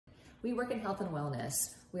We work in health and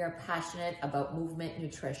wellness. We are passionate about movement,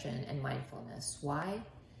 nutrition, and mindfulness. Why?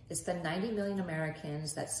 It's the 90 million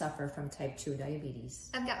Americans that suffer from type 2 diabetes.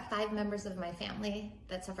 I've got 5 members of my family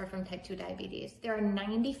that suffer from type 2 diabetes. There are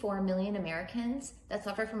 94 million Americans that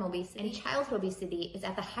suffer from obesity, and childhood obesity is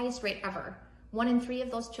at the highest rate ever. 1 in 3 of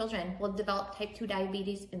those children will develop type 2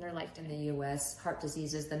 diabetes in their lifetime. In the US, heart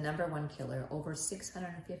disease is the #1 killer. Over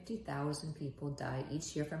 650,000 people die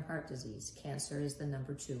each year from heart disease. Cancer is the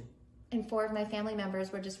 #2. And 4 of my family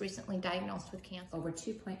members were just recently diagnosed with cancer. Over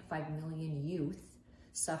 2.5 million youth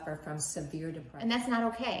suffer from severe depression. And that's not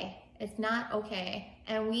okay. It's not okay.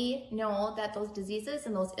 And we know that those diseases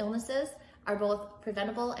and those illnesses are both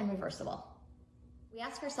preventable and reversible. We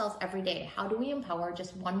ask ourselves every day, how do we empower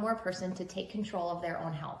just one more person to take control of their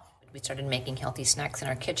own health? We started making healthy snacks in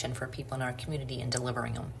our kitchen for people in our community and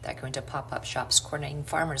delivering them. That grew into pop-up shops, coordinating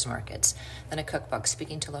farmers markets, then a cookbook,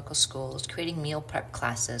 speaking to local schools, creating meal prep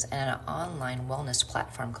classes, and an online wellness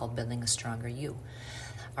platform called Building a Stronger You.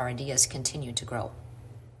 Our ideas continue to grow.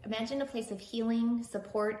 Imagine a place of healing,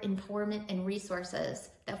 support, empowerment, and resources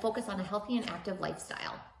that focus on a healthy and active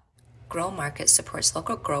lifestyle. Grow Market supports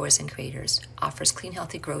local growers and creators, offers clean,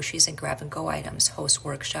 healthy groceries and grab-and-go items, hosts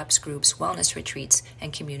workshops, groups, wellness retreats,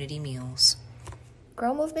 and community meals.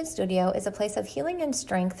 Grow Movement Studio is a place of healing and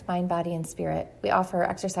strength, mind, body, and spirit. We offer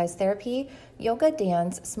exercise therapy, yoga,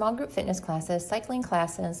 dance, small group fitness classes, cycling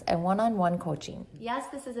classes, and one-on-one coaching. Yes,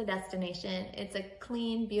 this is a destination. It's a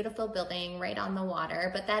clean, beautiful building right on the water,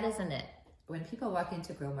 but that isn't it. When people walk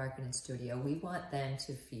into Grow Market and Studio, we want them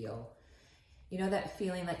to feel, you know, that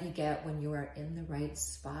feeling that you get when you are in the right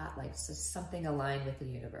spot, like something aligned with the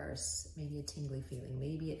universe. Maybe a tingly feeling.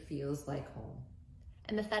 Maybe it feels like home.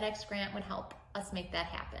 And the FedEx grant would help us make that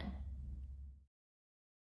happen.